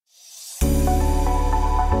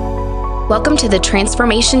Welcome to the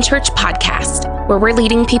Transformation Church podcast, where we're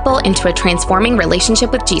leading people into a transforming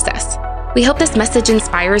relationship with Jesus. We hope this message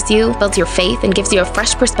inspires you, builds your faith, and gives you a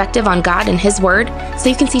fresh perspective on God and His Word so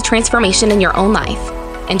you can see transformation in your own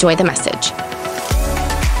life. Enjoy the message.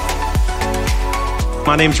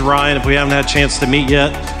 My name's Ryan. If we haven't had a chance to meet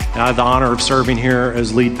yet, I have the honor of serving here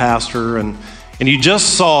as lead pastor. And you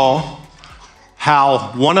just saw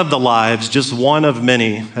how one of the lives, just one of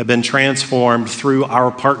many, have been transformed through our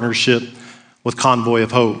partnership with Convoy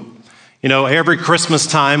of Hope. You know, every Christmas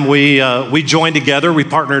time we join together, we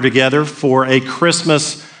partner together for a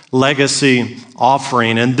Christmas legacy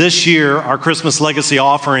offering. And this year, our Christmas legacy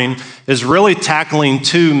offering is really tackling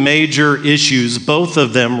two major issues. Both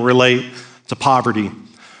of them relate to poverty.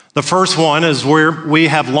 The first one is where we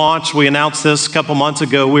announced this a couple months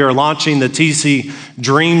ago, we are launching the TC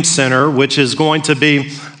Dream Center, which is going to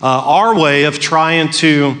be our way of trying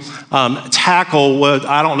to tackle what,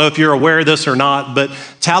 I don't know if you're aware of this or not, but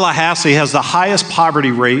Tallahassee has the highest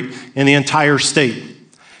poverty rate in the entire state.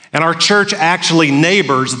 And our church actually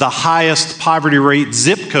neighbors the highest poverty rate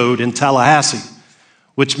zip code in Tallahassee,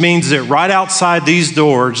 which means that right outside these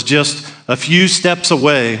doors, just a few steps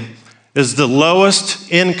away, is the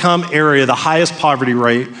lowest income area, the highest poverty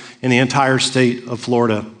rate in the entire state of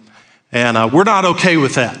Florida. And we're not okay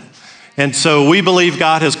with that. And so we believe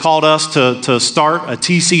God has called us to start a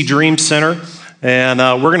TC Dream Center. And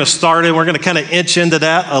we're going to start it. We're going to kind of inch into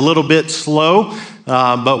that a little bit slow.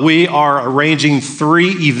 But we are arranging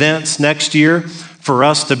 3 events next year for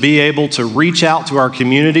us to be able to reach out to our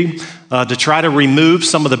community, to try to remove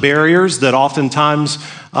some of the barriers that oftentimes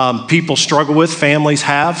people struggle with, families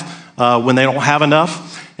have, when they don't have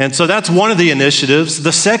enough. And so that's one of the initiatives.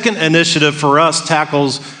 The second initiative for us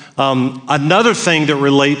tackles another thing that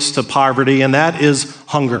relates to poverty, and that is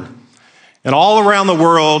hunger. And all around the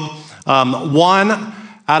world, one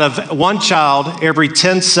child every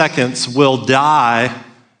 10 seconds will die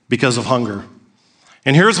because of hunger.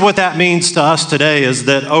 And here's what that means to us today is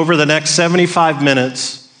that over the next 75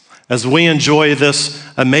 minutes, as we enjoy this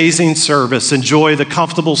amazing service, enjoy the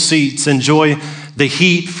comfortable seats, enjoy the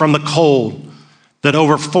heat from the cold, that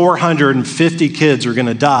over 450 kids are going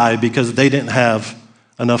to die because they didn't have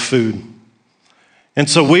enough food. And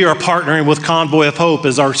so we are partnering with Convoy of Hope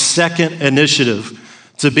as our second initiative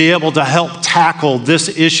to be able to help tackle this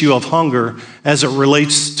issue of hunger as it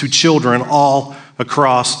relates to children all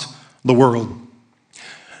across the world.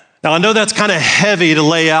 Now, I know that's kind of heavy to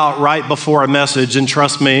lay out right before a message, and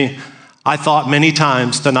trust me, I thought many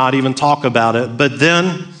times to not even talk about it, but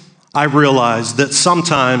then I realized that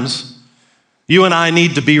sometimes you and I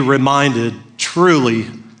need to be reminded truly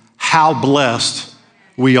how blessed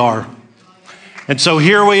we are. And so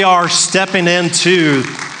here we are stepping into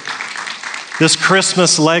this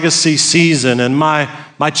Christmas legacy season, and my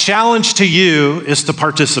challenge to you is to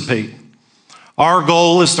participate. Our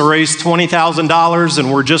goal is to raise $20,000,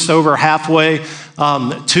 and we're just over halfway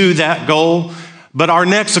to that goal. But our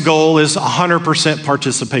next goal is 100%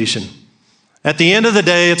 participation. At the end of the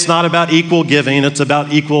day, it's not about equal giving, it's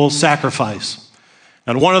about equal sacrifice.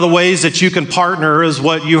 And one of the ways that you can partner is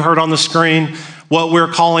what you heard on the screen, what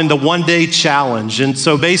we're calling the one-day challenge. And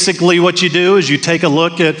so basically what you do is you take a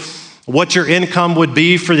look at what your income would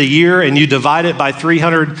be for the year, and you divide it by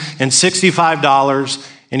 $365,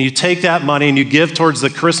 and you take that money and you give towards the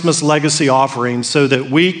Christmas legacy offering so that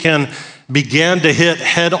we can begin to hit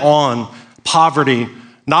head-on poverty,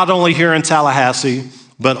 not only here in Tallahassee,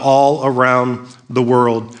 but all around the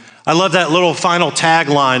world. I love that little final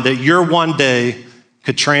tagline that your one day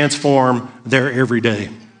could transform their every day.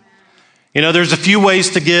 You know, there's a few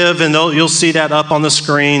ways to give, and you'll see that up on the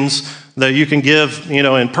screens, that you can give,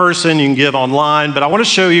 in person, you can give online, but I want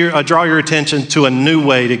to draw your attention to a new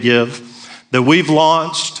way to give that we've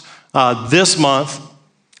launched this month,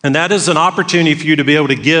 and that is an opportunity for you to be able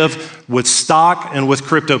to give with stock and with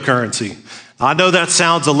cryptocurrency. I know that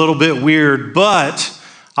sounds a little bit weird, but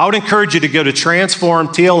I would encourage you to go to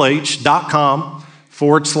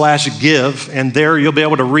transformtlh.com/give, and there you'll be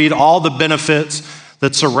able to read all the benefits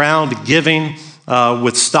that surround giving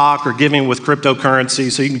with stock or giving with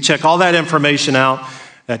cryptocurrency. So you can check all that information out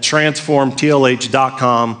at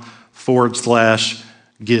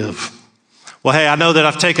transformtlh.com/give. Well, hey, I know that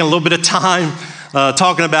I've taken a little bit of time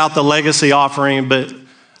talking about the legacy offering, but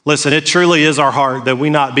listen, it truly is our heart that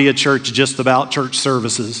we not be a church just about church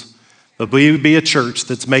services, but we be a church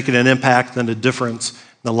that's making an impact and a difference in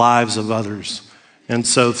the lives of others. And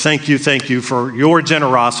so thank you for your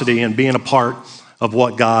generosity and being a part of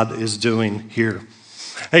what God is doing here.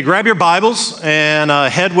 Hey, grab your Bibles and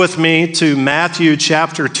head with me to Matthew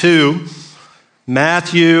chapter 2.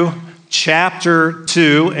 Matthew chapter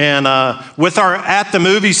 2. And with our At the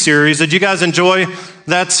Movie series, did you guys enjoy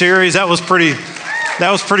that series? That was pretty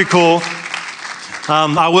cool.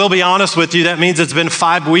 I will be honest with you, that means it's been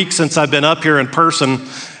 5 weeks since I've been up here in person,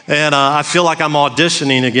 and I feel like I'm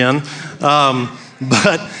auditioning again.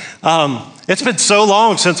 It's been so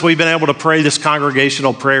long since we've been able to pray this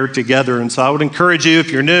congregational prayer together, and so I would encourage you,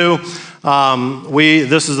 if you're new,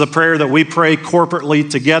 this is the prayer that we pray corporately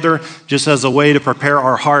together, just as a way to prepare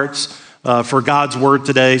our hearts for God's word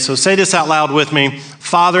today. So say this out loud with me.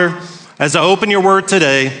 Father, as I open your word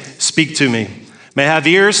today, speak to me. May I have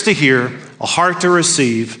ears to hear, a heart to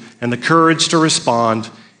receive, and the courage to respond.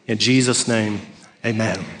 In Jesus' name,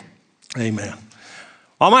 amen. Amen.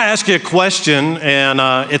 Well, I'm going to ask you a question, and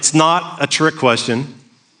it's not a trick question.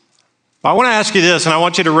 I want to ask you this, and I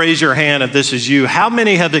want you to raise your hand if this is you. How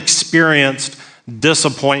many have experienced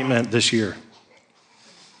disappointment this year?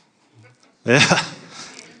 Yeah.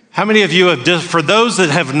 How many of you have, for those that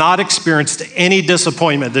have not experienced any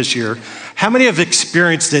disappointment this year, how many have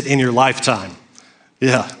experienced it in your lifetime?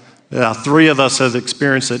 Yeah, 3 of us have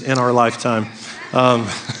experienced it in our lifetime.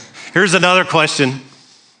 Here's another question.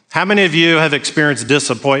 How many of you have experienced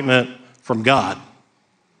disappointment from God?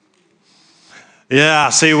 Yeah,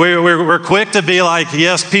 see, we're quick to be like,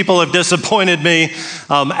 yes, people have disappointed me.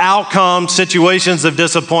 Outcomes, situations have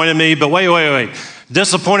disappointed me. But wait.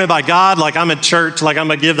 Disappointed by God, like I'm in church, like I'm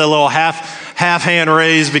going to give that little half hand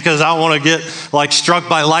raise because I don't want to get like struck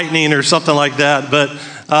by lightning or something like that.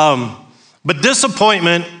 But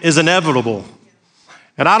disappointment is inevitable.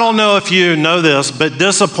 And I don't know if you know this, but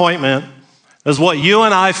disappointment is what you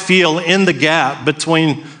and I feel in the gap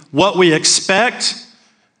between what we expect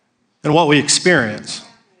and what we experience.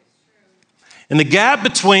 In the gap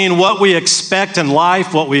between what we expect in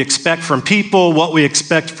life, what we expect from people, what we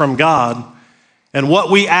expect from God, and what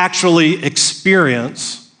we actually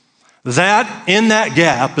experience, that in that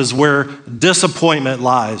gap is where disappointment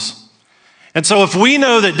lies. And so if we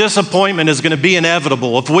know that disappointment is going to be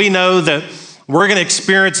inevitable, if we know that we're going to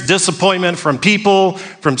experience disappointment from people,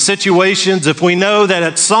 from situations, if we know that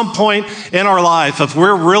at some point in our life, if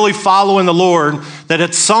we're really following the Lord, that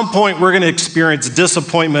at some point we're going to experience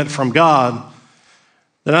disappointment from God,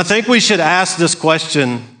 then I think we should ask this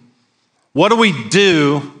question: what do we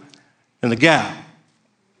do in the gap?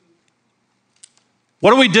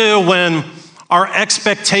 What do we do when our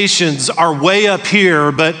expectations are way up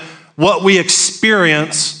here, but what we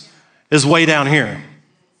experience is way down here?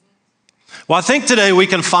 Well, I think today we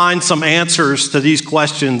can find some answers to these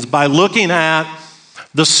questions by looking at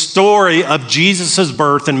the story of Jesus'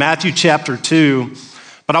 birth in Matthew chapter 2.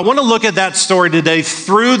 But I want to look at that story today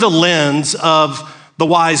through the lens of the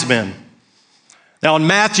wise men. Now, in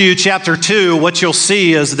Matthew chapter 2, what you'll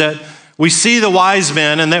see is that we see the wise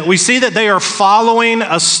men, and that we see that they are following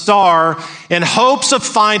a star in hopes of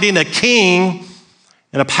finding a king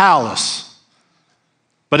in a palace.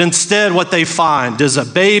 But instead, what they find is a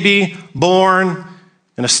baby born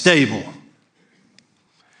in a stable.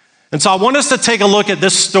 And so I want us to take a look at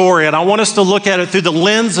this story, and I want us to look at it through the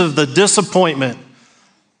lens of the disappointment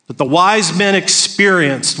that the wise men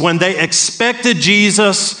experienced when they expected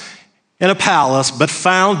Jesus in a palace, but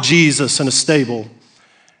found Jesus in a stable.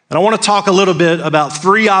 And I want to talk a little bit about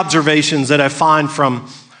 3 observations that I find from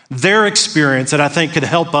their experience that I think could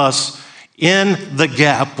help us in the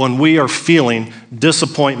gap when we are feeling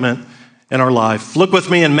disappointment in our life. Look with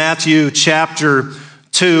me in Matthew chapter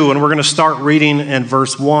 2, and we're going to start reading in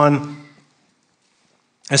verse 1.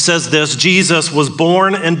 It says this: Jesus was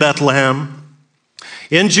born in Bethlehem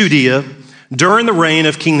in Judea during the reign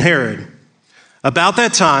of King Herod. About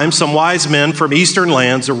that time, some wise men from eastern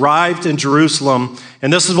lands arrived in Jerusalem,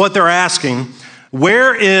 and this is what they're asking: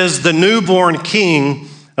 where is the newborn king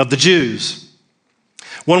of the Jews?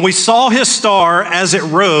 When we saw his star as it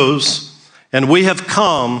rose, and we have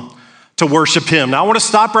come to worship him. Now, I want to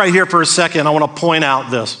stop right here for a second. I want to point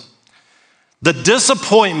out this. The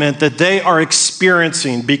disappointment that they are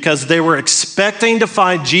experiencing because they were expecting to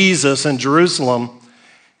find Jesus in Jerusalem,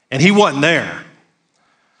 and he wasn't there.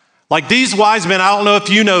 Like these wise men, I don't know if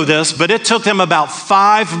you know this, but it took them about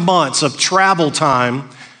 5 months of travel time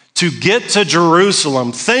to get to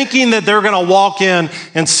Jerusalem, thinking that they're going to walk in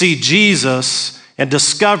and see Jesus, and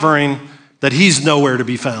discovering that he's nowhere to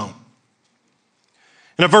be found.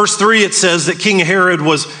 And in verse 3, it says that King Herod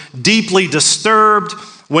was deeply disturbed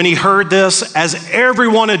when he heard this, as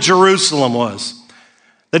everyone in Jerusalem was.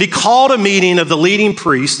 That he called a meeting of the leading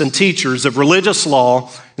priests and teachers of religious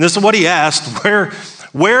law, and this is what he asked: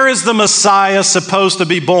 where is the Messiah supposed to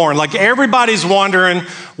be born? Like everybody's wondering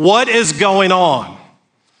what is going on.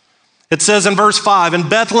 It says in verse 5, in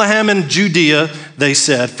Bethlehem in Judea, they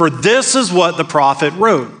said, for this is what the prophet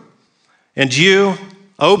wrote. And you,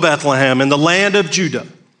 O Bethlehem, in the land of Judah,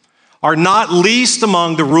 are not least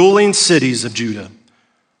among the ruling cities of Judah.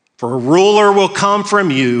 For a ruler will come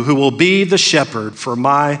from you who will be the shepherd for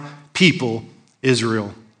my people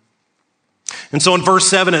Israel. And so in verse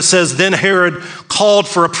 7 it says, then Herod called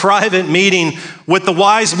for a private meeting with the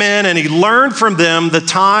wise men, and he learned from them the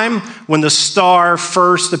time when the star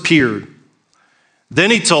first appeared. Then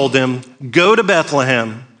he told them, go to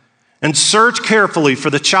Bethlehem and search carefully for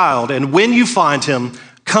the child, and when you find him,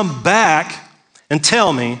 come back and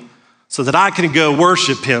tell me so that I can go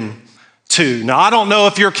worship him too. Now, I don't know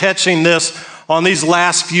if you're catching this on these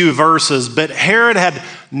last few verses, but Herod had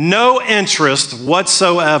no interest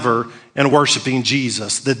whatsoever in worshiping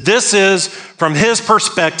Jesus. That this is, from his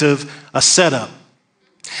perspective, a setup.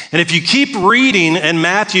 And if you keep reading in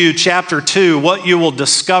Matthew chapter 2, what you will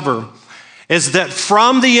discover is that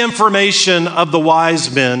from the information of the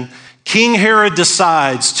wise men, King Herod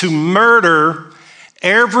decides to murder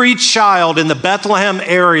every child in the Bethlehem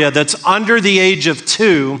area that's under the age of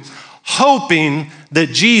 2, hoping that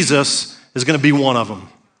Jesus is going to be one of them.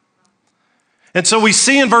 And so we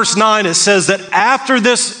see in verse 9, it says that after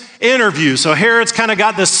this interview, so Herod's kind of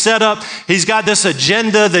got this set up, he's got this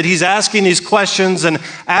agenda that he's asking these questions, and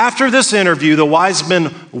after this interview, the wise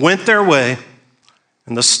men went their way,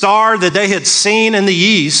 and the star that they had seen in the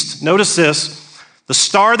east, notice this, the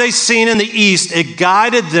star they seen in the east, it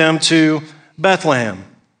guided them to Bethlehem.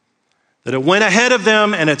 That it went ahead of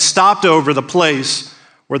them and it stopped over the place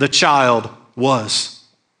where the child was.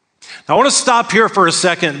 Now, I want to stop here for a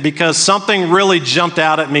second because something really jumped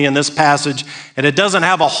out at me in this passage, and it doesn't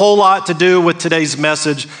have a whole lot to do with today's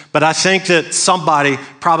message, but I think that somebody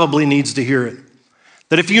probably needs to hear it.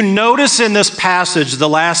 That if you notice in this passage, the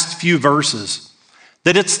last few verses,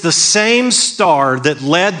 that it's the same star that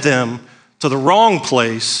led them to the wrong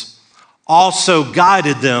place, also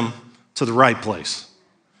guided them to the right place.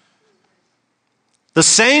 The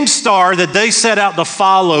same star that they set out to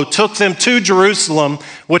follow took them to Jerusalem,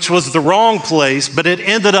 which was the wrong place, but it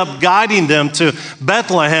ended up guiding them to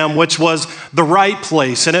Bethlehem, which was the right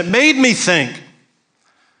place. And it made me think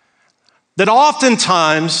that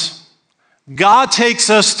oftentimes God takes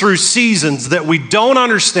us through seasons that we don't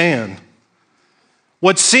understand.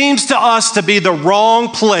 What seems to us to be the wrong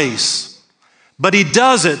place, but he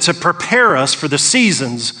does it to prepare us for the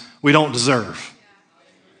seasons we don't deserve.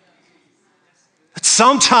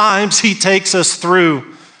 Sometimes he takes us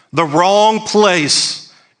through the wrong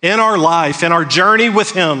place in our life, in our journey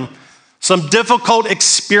with him, some difficult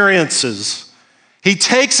experiences. He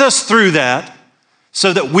takes us through that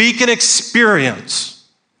so that we can experience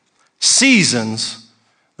seasons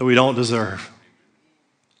that we don't deserve.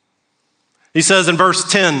 He says in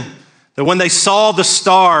verse 10 that when they saw the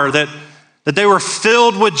star, that they were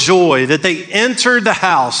filled with joy, that they entered the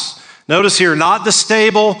house. Notice here, not the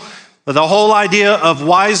stable. The whole idea of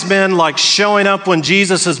wise men like showing up when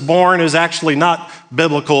Jesus is born is actually not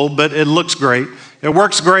biblical, but it looks great. It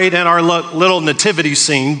works great in our little nativity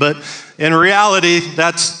scene, but in reality,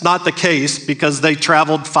 that's not the case because they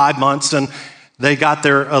traveled 5 months and they got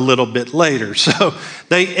there a little bit later. So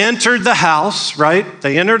they entered the house, right?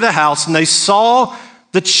 They entered the house and they saw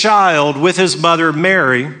the child with his mother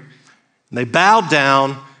Mary, and they bowed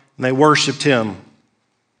down and they worshiped him.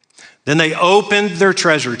 Then they opened their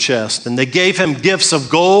treasure chest and they gave him gifts of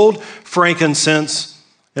gold, frankincense,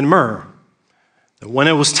 and myrrh. And when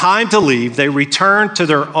it was time to leave, they returned to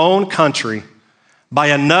their own country by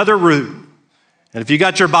another route. And if you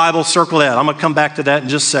got your Bible, circle that. I'm going to come back to that in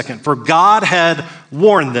just a second. For God had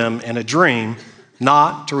warned them in a dream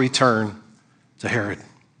not to return to Herod.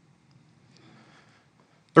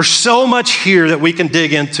 There's so much here that we can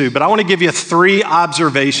dig into, but I want to give you 3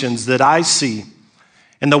 observations that I see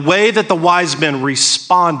and the way that the wise men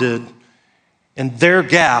responded in their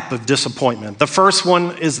gap of disappointment. The first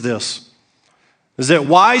one is this, is that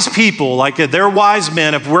wise people, like they're wise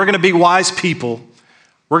men, if we're going to be wise people,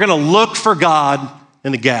 we're going to look for God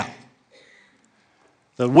in the gap.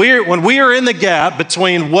 When we are in the gap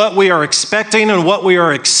between what we are expecting and what we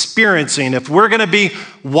are experiencing, if we're going to be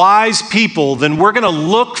wise people, then we're going to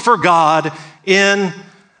look for God in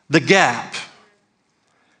the gap.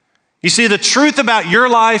 You see, the truth about your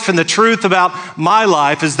life and the truth about my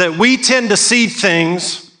life is that we tend to see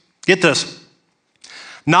things, get this,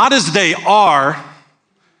 not as they are,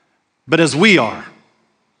 but as we are.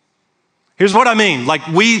 Here's what I mean. Like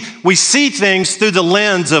we see things through the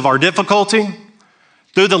lens of our difficulty,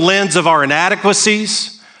 through the lens of our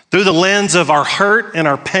inadequacies, through the lens of our hurt and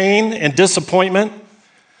our pain and disappointment.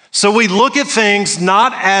 So we look at things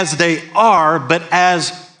not as they are, but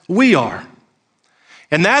as we are.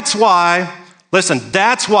 And that's why,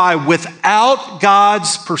 that's why without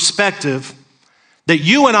God's perspective, that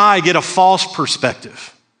you and I get a false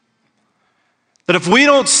perspective. That if we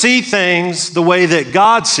don't see things the way that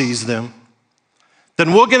God sees them,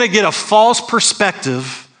 then we're going to get a false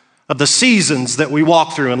perspective of the seasons that we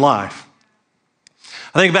walk through in life.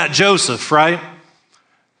 I think about Joseph, right?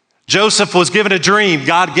 Joseph was given a dream.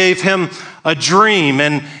 God gave him a dream.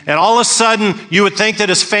 And all of a sudden, you would think that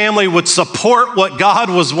his family would support what God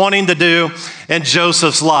was wanting to do in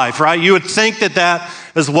Joseph's life, right? You would think that that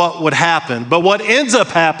is what would happen. But what ends up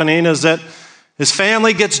happening is that his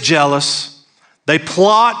family gets jealous. They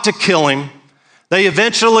plot to kill him. They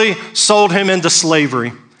eventually sold him into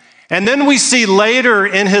slavery. And then we see later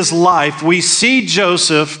in his life, we see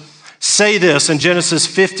Joseph say this in Genesis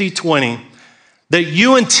 50:20. That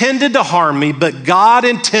you intended to harm me, but God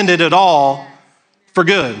intended it all for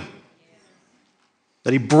good.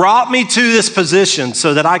 That he brought me to this position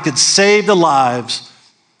so that I could save the lives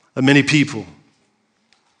of many people.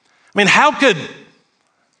 I mean, how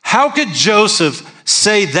could Joseph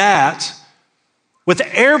say that with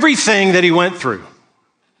everything that he went through?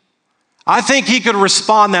 I think he could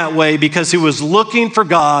respond that way because he was looking for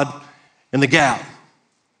God in the gap.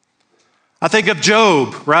 I think of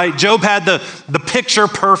Job, right? Job had the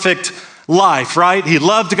picture-perfect life, right? He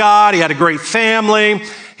loved God, he had a great family,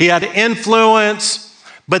 he had influence,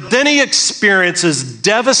 but then he experiences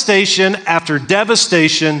devastation after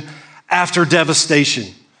devastation after devastation.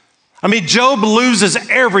 I mean, Job loses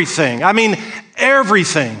everything.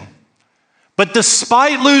 Everything. But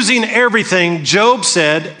despite losing everything, Job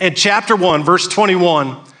said in chapter 1, verse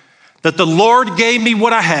 21, that the Lord gave me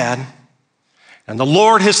what I had, and the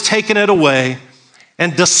Lord has taken it away.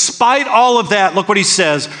 And despite all of that, look what he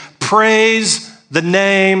says, praise the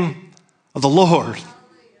name of the Lord.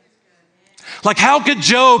 Like, how could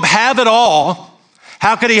Job have it all?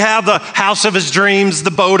 How could he have the house of his dreams, the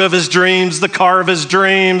boat of his dreams, the car of his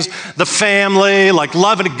dreams, the family, like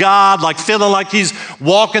loving God, like feeling like he's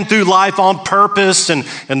walking through life on purpose and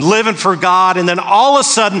living for God. And then all of a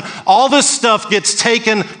sudden, all this stuff gets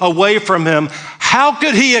taken away from him. How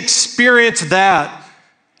could he experience that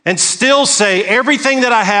and still say, everything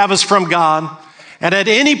that I have is from God? And at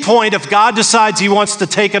any point, if God decides he wants to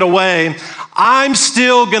take it away, I'm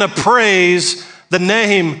still going to praise the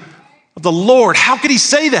name of the Lord. How could he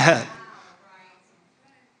say that?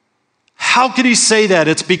 How could he say that?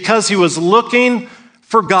 It's because he was looking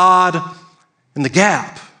for God in the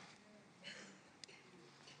gap.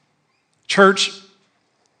 Church,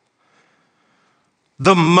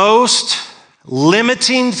 the most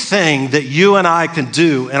limiting thing that you and I can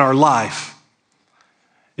do in our life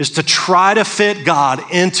is to try to fit God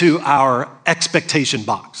into our expectation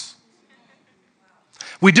box.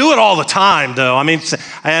 We do it all the time, though. I mean,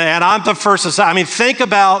 and I'm the first to say, think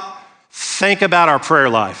about our prayer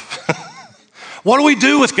life. What do we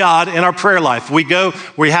do with God in our prayer life? We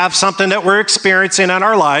have something that we're experiencing in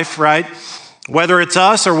our life, right? Whether it's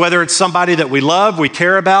us or whether it's somebody that we love, we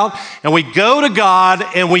care about, and we go to God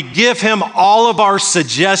and we give him all of our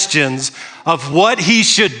suggestions of what he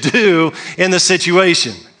should do in the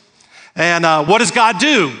situation. And what does God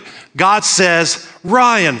do? God says,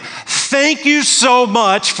 Ryan, thank you so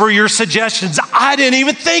much for your suggestions. I didn't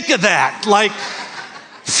even think of that. Like,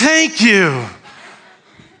 thank you.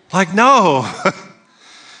 Like, no.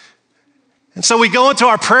 And so we go into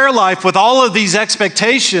our prayer life with all of these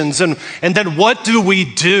expectations, and then what do we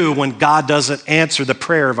do when God doesn't answer the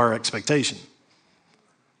prayer of our expectation?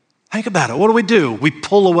 Think about it. What do? We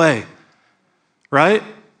pull away, right?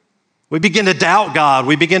 We begin to doubt God.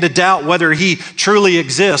 We begin to doubt whether he truly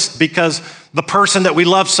exists because the person that we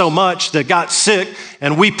love so much that got sick,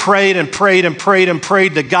 and we prayed and prayed and prayed and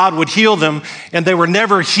prayed that God would heal them, and they were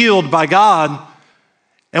never healed by God.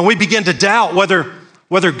 And we begin to doubt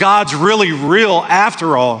whether God's really real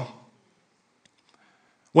after all.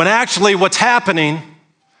 When actually what's happening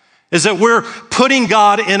is that we're putting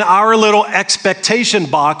God in our little expectation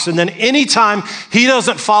box, and then anytime he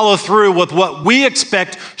doesn't follow through with what we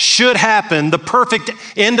expect should happen, the perfect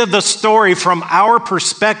end of the story from our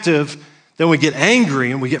perspective, then we get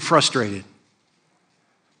angry and we get frustrated.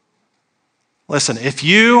 Listen, if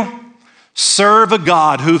you serve a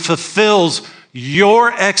God who fulfills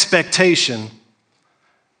your expectation,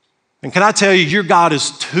 and can I tell you, your God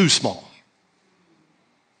is too small.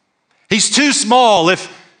 He's too small if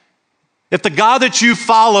the God that you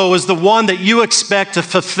follow is the one that you expect to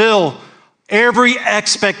fulfill every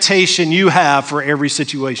expectation you have for every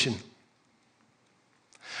situation.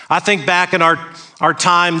 I think back in our our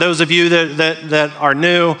time. Those of you that are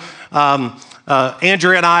new,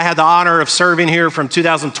 Andrea and I had the honor of serving here from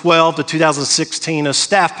 2012 to 2016 as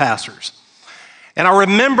staff pastors. And I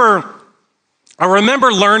remember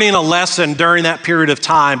learning a lesson during that period of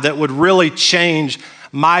time that would really change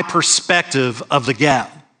my perspective of the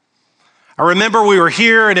Gap. I remember we were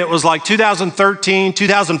here and it was like 2013,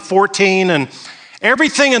 2014, and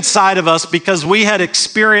everything inside of us, because we had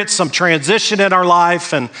experienced some transition in our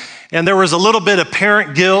life and there was a little bit of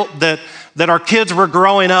parent guilt that our kids were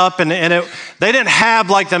growing up and they didn't have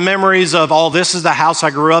like the memories of, oh, this is the house I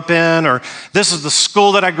grew up in, or this is the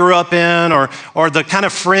school that I grew up in, or the kind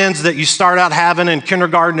of friends that you start out having in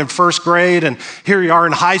kindergarten and first grade, and here you are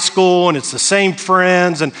in high school and it's the same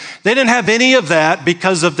friends. And they didn't have any of that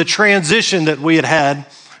because of the transition that we had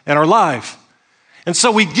in our life. And so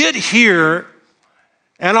we get here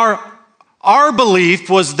and our belief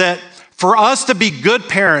was that for us to be good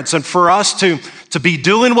parents and for us to be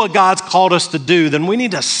doing what God's called us to do, then we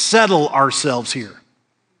need to settle ourselves here.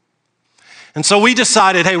 And so we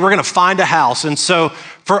decided, hey, we're going to find a house. And so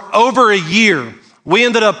for over a year, we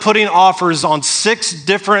ended up putting offers on 6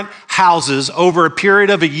 different houses over a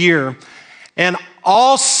period of a year. And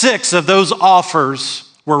all 6 of those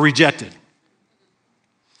offers were rejected.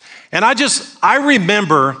 And I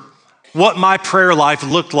remember what my prayer life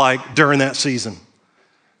looked like during that season.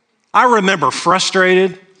 I remember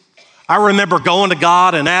frustrated. I remember going to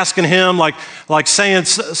God and asking him,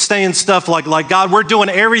 saying stuff like, God, we're doing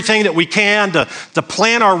everything that we can to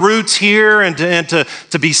plant our roots here and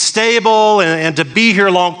to be stable and to be here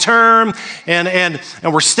long term. And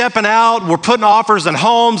we're stepping out, we're putting offers in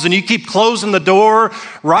homes, and you keep closing the door,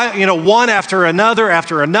 right? One after another.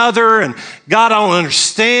 And God, I don't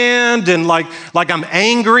understand. And like I'm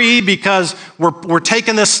angry because we're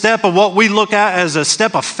taking this step of what we look at as a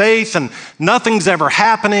step of faith and nothing's ever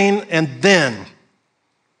happening. And then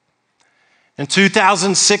in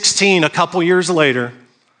 2016, a couple years later,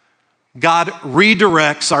 God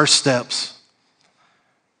redirects our steps.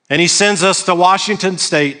 And he sends us to Washington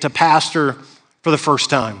State to pastor for the first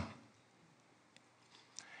time.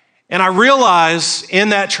 And I realize in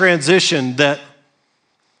that transition that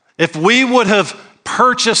if we would have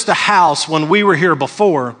purchased a house when we were here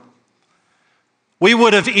before, we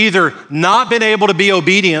would have either not been able to be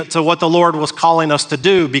obedient to what the Lord was calling us to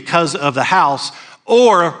do because of the house,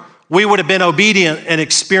 or we would have been obedient and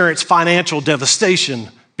experienced financial devastation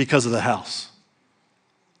because of the house.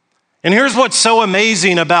 And here's what's so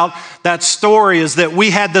amazing about that story is that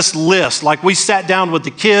we had this list. Like we sat down with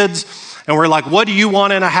the kids and we're like, what do you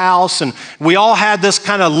want in a house? And we all had this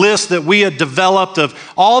kind of list that we had developed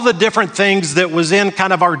of all the different things that was in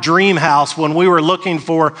kind of our dream house when we were looking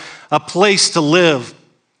for a place to live.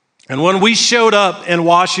 And when we showed up in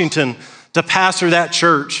Washington to pastor that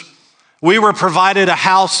church, we were provided a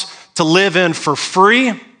house to live in for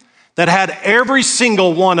free that had every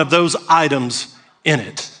single one of those items in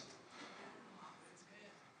it.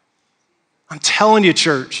 I'm telling you,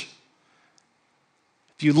 church,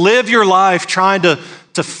 if you live your life trying to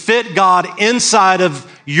fit God inside of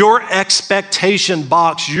your expectation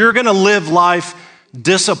box, you're going to live life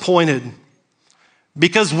disappointed.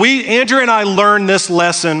 Because Andrea and I learned this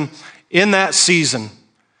lesson in that season,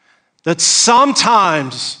 that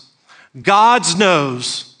sometimes God's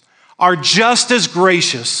no's are just as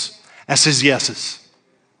gracious as his yeses.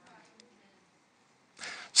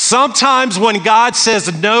 Sometimes when God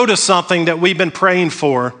says no to something that we've been praying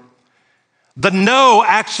for, the no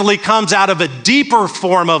actually comes out of a deeper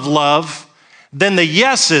form of love than the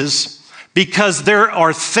yeses, because there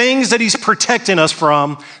are things that he's protecting us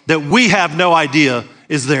from that we have no idea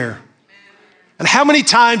is there. And how many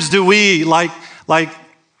times do we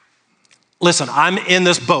listen, I'm in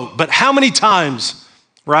this boat, but how many times,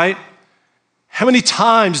 right? How many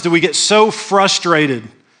times do we get so frustrated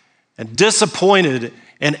and disappointed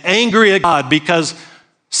and angry at God because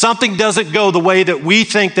something doesn't go the way that we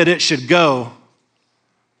think that it should go,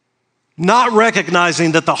 not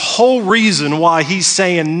recognizing that the whole reason why he's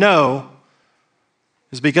saying no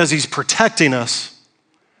is because he's protecting us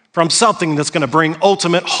from something that's going to bring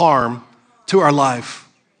ultimate harm to our life.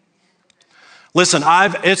 Listen,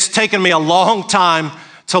 it's taken me a long time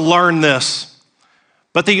to learn this,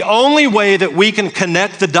 but the only way that we can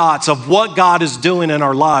connect the dots of what God is doing in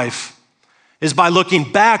our life is by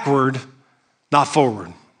looking backward, not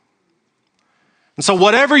forward. And so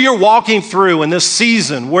whatever you're walking through in this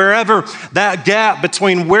season, wherever that gap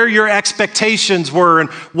between where your expectations were and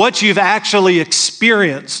what you've actually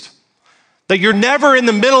experienced, that you're never in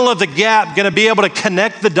the middle of the gap going to be able to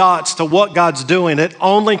connect the dots to what God's doing. It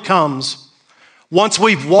only comes once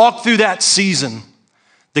we've walked through that season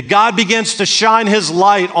that God begins to shine his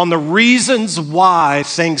light on the reasons why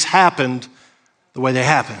things happened the way they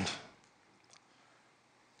happened.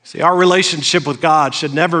 See, our relationship with God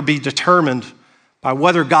should never be determined by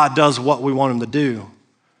whether God does what we want him to do.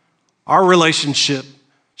 Our relationship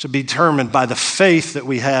should be determined by the faith that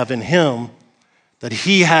we have in him, that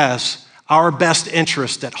he has our best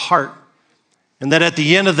interest at heart, and that at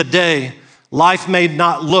the end of the day, life may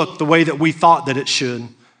not look the way that we thought that it should,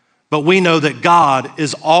 but we know that God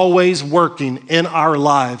is always working in our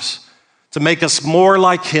lives to make us more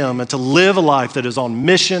like him and to live a life that is on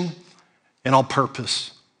mission and on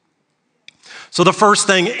purpose. So the first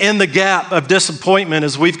thing in the gap of disappointment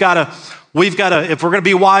is we've got to, if we're going to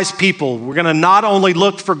be wise people, we're going to not only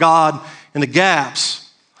look for God in the gaps,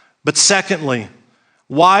 but secondly,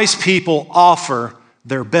 wise people offer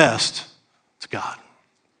their best to God.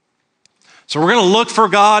 So we're going to look for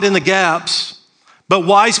God in the gaps, but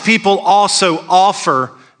wise people also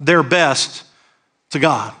offer their best to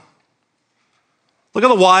God. Look at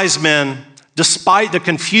the wise men, despite the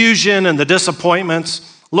confusion and the disappointments.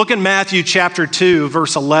 Look in Matthew chapter 2,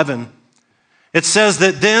 verse 11. It says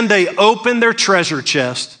that then they opened their treasure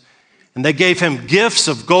chest and they gave him gifts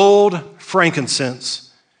of gold,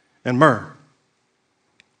 frankincense, and myrrh.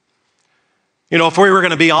 You know, if we were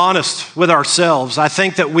going to be honest with ourselves, I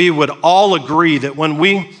think that we would all agree that when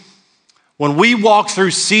we walk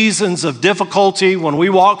through seasons of difficulty, when we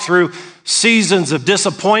walk through seasons of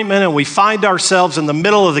disappointment and we find ourselves in the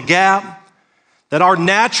middle of the gap, that our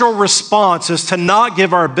natural response is to not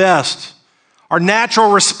give our best. Our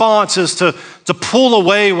natural response is to pull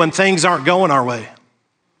away when things aren't going our way.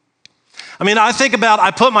 I mean,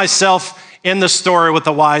 I put myself in the story with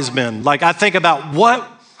the wise men. Like, I think about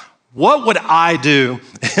what would I do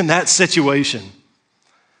in that situation?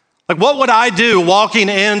 Like, what would I do walking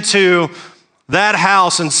into that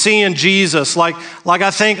house and seeing Jesus? Like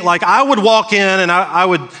I think, like I would walk in and I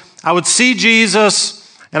would see Jesus,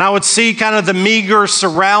 and I would see kind of the meager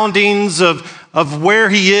surroundings of where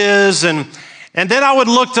he is. And then I would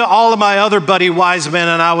look to all of my other buddy wise men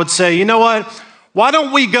and I would say, you know what? Why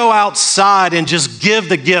don't we go outside and just give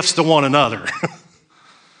the gifts to one another?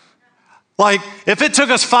 Like, if it took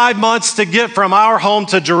us 5 months to get from our home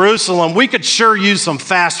to Jerusalem, we could sure use some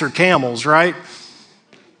faster camels, right?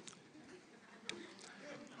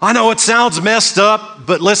 I know it sounds messed up,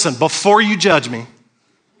 but listen, before you judge me,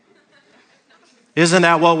 isn't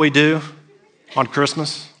that what we do on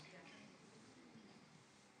Christmas?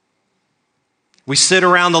 We sit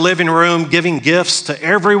around the living room giving gifts to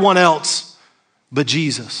everyone else but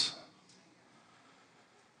Jesus.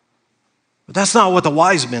 But that's not what the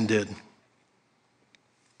wise men did.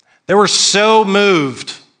 They were so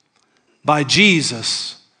moved by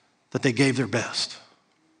Jesus that they gave their best.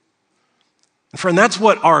 And friend, that's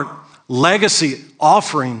what our legacy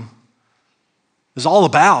offering is all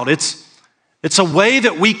about. It's a way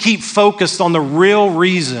that we keep focused on the real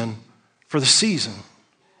reason for the season.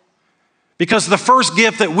 Because the first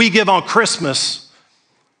gift that we give on Christmas,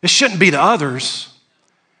 it shouldn't be to others.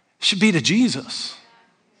 It should be to Jesus.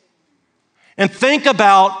 And think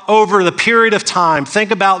about over the period of time,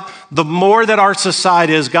 think about the more that our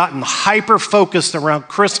society has gotten hyper-focused around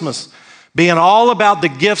Christmas, being all about the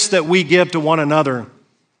gifts that we give to one another,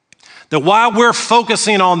 that while we're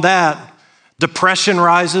focusing on that, depression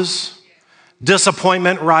rises,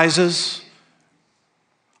 disappointment rises,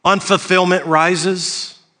 unfulfillment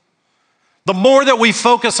rises. The more that we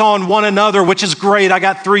focus on one another, which is great, I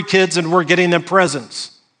got 3 kids and we're getting them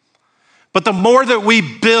presents. But the more that we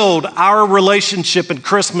build our relationship in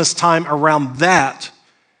Christmas time around that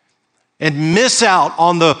and miss out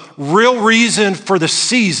on the real reason for the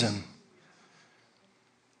season,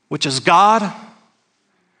 which is God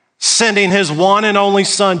sending his one and only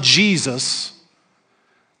son, Jesus,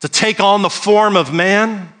 to take on the form of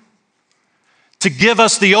man, to give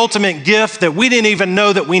us the ultimate gift that we didn't even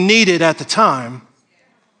know that we needed at the time,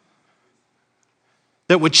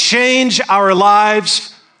 that would change our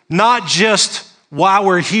lives, not just while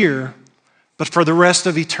we're here, but for the rest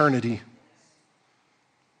of eternity.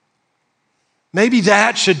 Maybe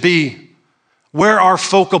that should be where our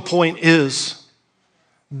focal point is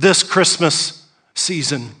this Christmas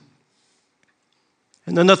season.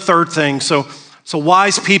 And then the third thing, so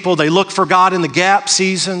wise people, they look for God in the gap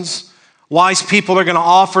seasons. Wise people are going to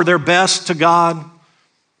offer their best to God.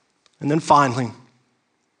 And then finally,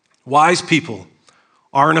 wise people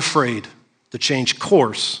aren't afraid to change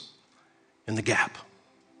course in the gap.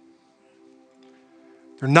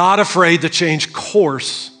 They're not afraid to change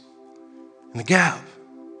course in the gap.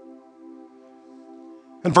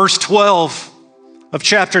 In verse 12 of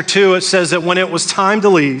chapter 2, it says that when it was time to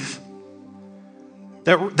leave,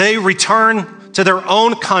 that they return to their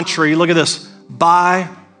own country, look at this, by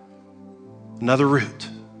another route.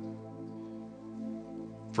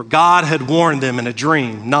 For God had warned them in a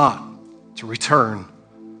dream not to return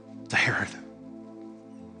to Herod.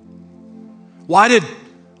 Why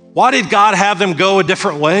did God have them go a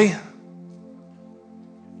different way?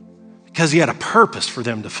 Because he had a purpose for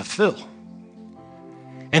them to fulfill.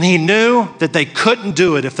 And he knew that they couldn't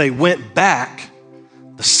do it if they went back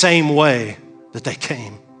the same way that they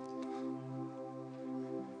came.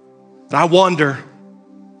 And I wonder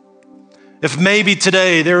if maybe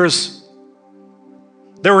today there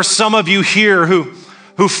are some of you here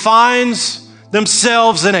who finds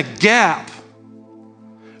themselves in a gap,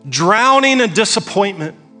 drowning in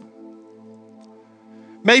disappointment.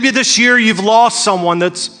 Maybe this year you've lost someone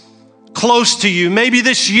that's close to you. Maybe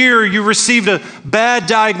this year you received a bad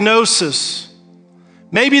diagnosis.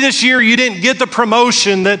 Maybe this year you didn't get the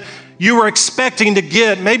promotion that you were expecting to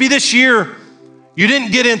get. Maybe this year you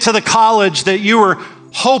didn't get into the college that you were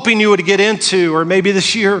hoping you would get into. Or maybe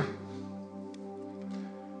this year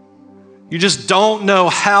you just don't know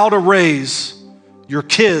how to raise your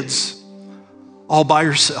kids all by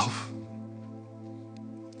yourself.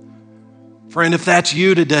 Friend, if that's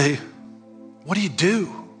you today, what do you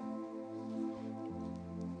do?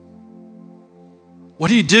 What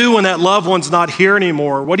do you do when that loved one's not here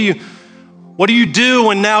anymore? What do you do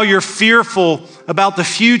when now you're fearful about the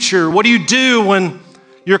future? What do you do when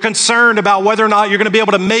you're concerned about whether or not you're going to be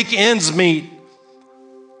able to make ends meet?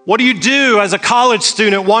 What do you do as a college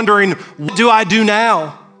student wondering, what do I do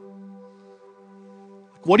now?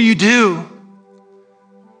 What do you do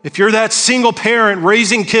if you're that single parent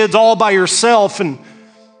raising kids all by yourself and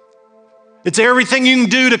it's everything you can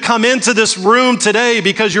do to come into this room today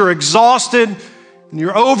because you're exhausted and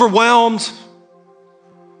you're overwhelmed?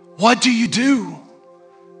 What do? You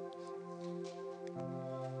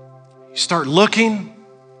start looking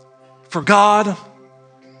for God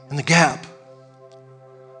in the gap.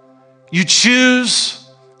 You choose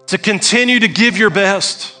to continue to give your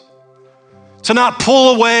best, to not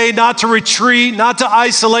pull away, not to retreat, not to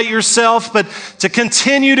isolate yourself, but to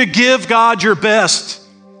continue to give God your best.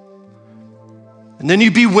 And then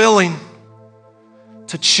you be willing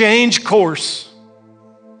to change course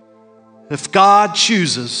if God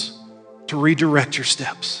chooses to redirect your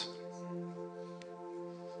steps.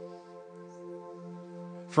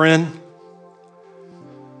 Friend,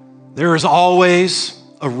 there is always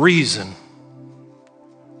a reason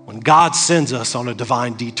when God sends us on a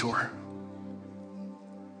divine detour.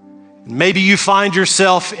 And maybe you find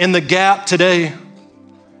yourself in the gap today.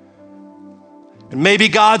 And maybe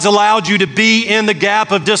God's allowed you to be in the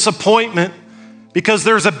gap of disappointment because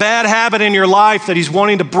there's a bad habit in your life that he's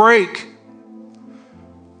wanting to break,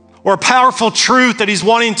 or a powerful truth that he's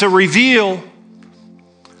wanting to reveal,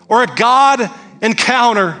 or a God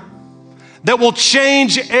encounter that will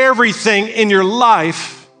change everything in your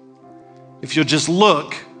life if you'll just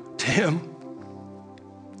look to him.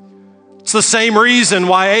 It's the same reason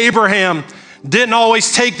why Abraham didn't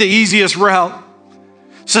always take the easiest route.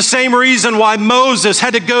 It's the same reason why Moses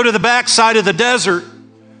had to go to the backside of the desert.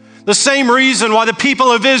 The same reason why the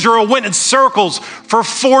people of Israel went in circles for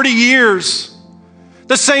 40 years.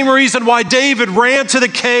 The same reason why David ran to the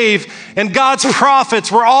cave and God's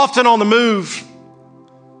prophets were often on the move.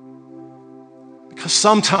 Because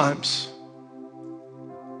sometimes,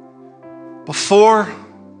 before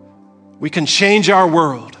we can change our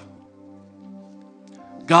world,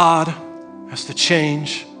 God has to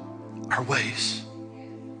change our ways.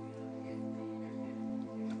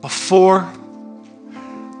 Before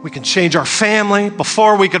we can change our family,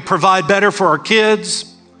 before we could provide better for our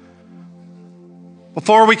kids,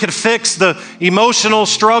 before we could fix the emotional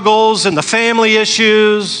struggles and the family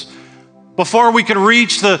issues, before we could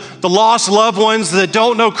reach the lost loved ones that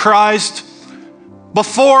don't know Christ,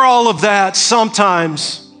 before all of that,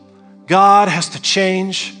 sometimes God has to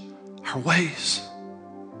change our ways.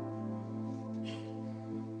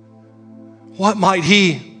 What might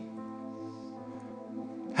he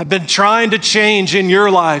have been trying to change in your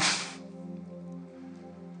life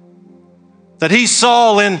that he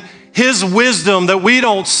saw in his wisdom that we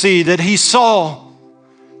don't see, that he saw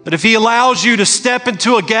that if he allows you to step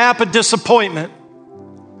into a gap of disappointment,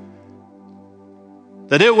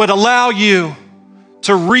 that it would allow you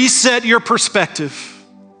to reset your perspective,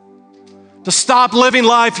 to stop living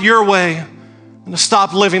life your way and to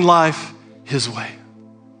stop living life his way?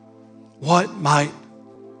 What might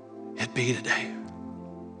it be today?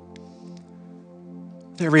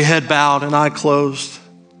 With every head bowed and eye closed.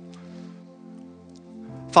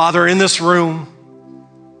 Father, in this room,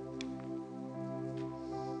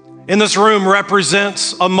 in this room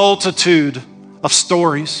represents a multitude of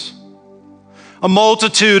stories, a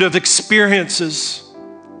multitude of experiences.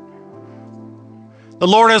 The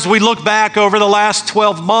Lord, as we look back over the last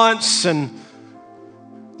 12 months and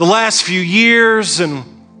the last few years and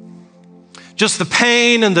just the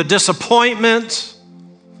pain and the disappointment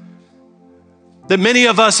that many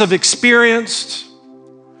of us have experienced,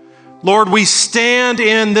 Lord, we stand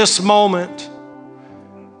in this moment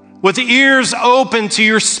with ears open to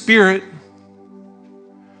your Spirit.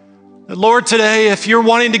 That, Lord, today, if you're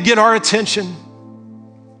wanting to get our attention,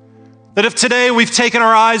 that if today we've taken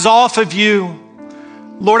our eyes off of you,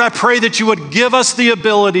 Lord, I pray that you would give us the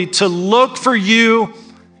ability to look for you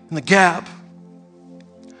in the gap.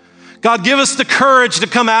 God, give us the courage to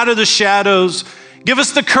come out of the shadows. Give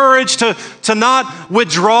us the courage to not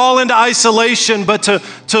withdraw into isolation, but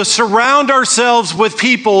to surround ourselves with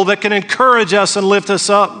people that can encourage us and lift us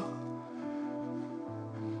up.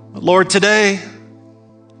 But Lord, today,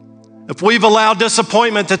 if we've allowed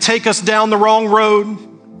disappointment to take us down the wrong road,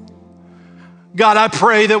 God, I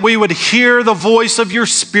pray that we would hear the voice of your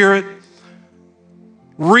Spirit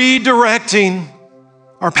redirecting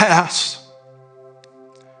our past.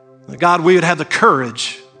 That, God, we would have the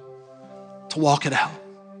courage to walk it out.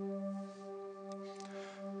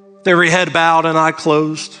 With every head bowed and eye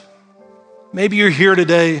closed, maybe you're here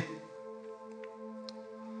today.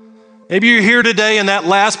 Maybe you're here today in that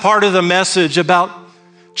last part of the message about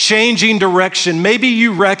changing direction. Maybe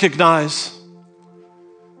you recognize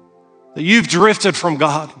that you've drifted from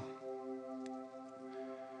God.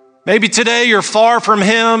 Maybe today you're far from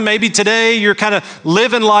Him. Maybe today you're kind of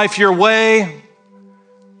living life your way.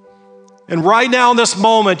 And right now in this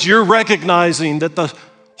moment, you're recognizing that the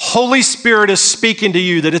Holy Spirit is speaking to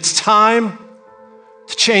you, that it's time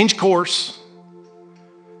to change course,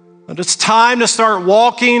 that it's time to start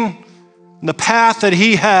walking in the path that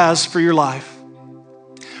He has for your life.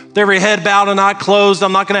 With every head bowed and eye closed,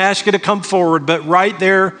 I'm not going to ask you to come forward, but right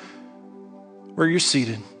there where you're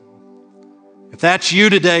seated, if that's you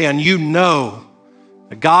today and you know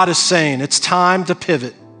that God is saying it's time to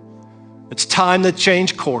pivot, it's time to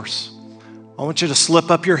change course, I want you to slip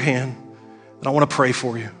up your hand and I want to pray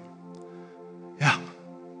for you.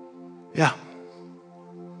 Yeah.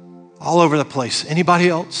 All over the place. Anybody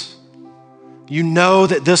else? You know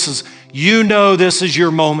this is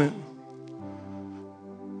your moment.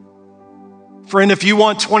 Friend, if you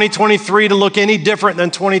want 2023 to look any different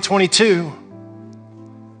than 2022,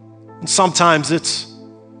 and sometimes it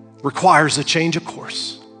requires a change of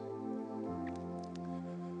course.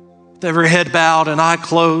 With every head bowed and eye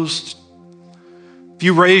closed, if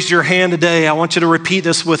you raised your hand today, I want you to repeat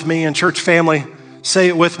this with me, and church family, say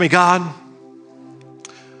it with me. God,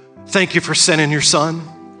 thank you for sending your Son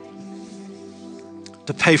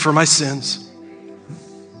to pay for my sins.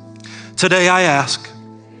 Today I ask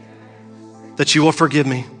that you will forgive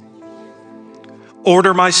me.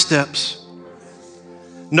 Order my steps.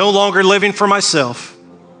 No longer living for myself,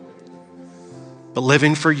 but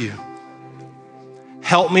living for you.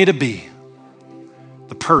 Help me to be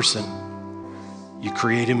the person you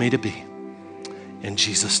created me to be. In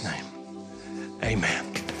Jesus' name, amen.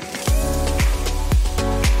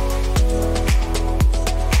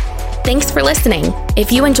 Thanks for listening.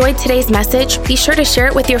 If you enjoyed today's message, be sure to share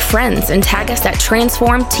it with your friends and tag us at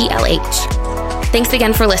TransformTLH. Thanks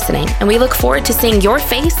again for listening, and we look forward to seeing your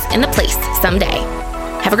face in the place someday.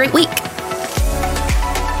 Have a great week.